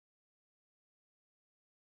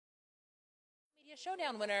Media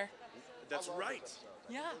Showdown winner. That's right.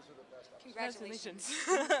 Yeah. Congratulations.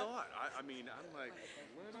 Who thought? I mean,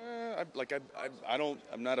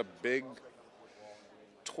 I'm not a big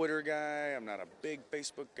Twitter guy. I'm not a big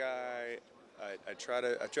Facebook guy. I try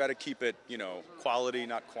to keep it, quality,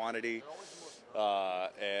 not quantity.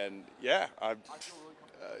 And yeah,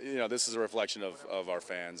 this is a reflection of our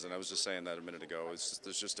fans. And I was just saying that a minute ago.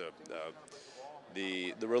 There's just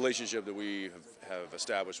the relationship that we have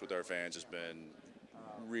established with our fans has been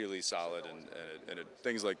really solid, and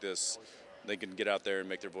things like this, they can get out there and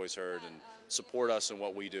make their voice heard and support us in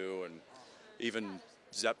what we do, and even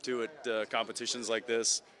Zap2it competitions like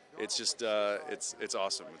this. It's just it's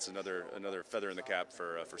awesome. It's another feather in the cap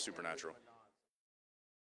for Supernatural.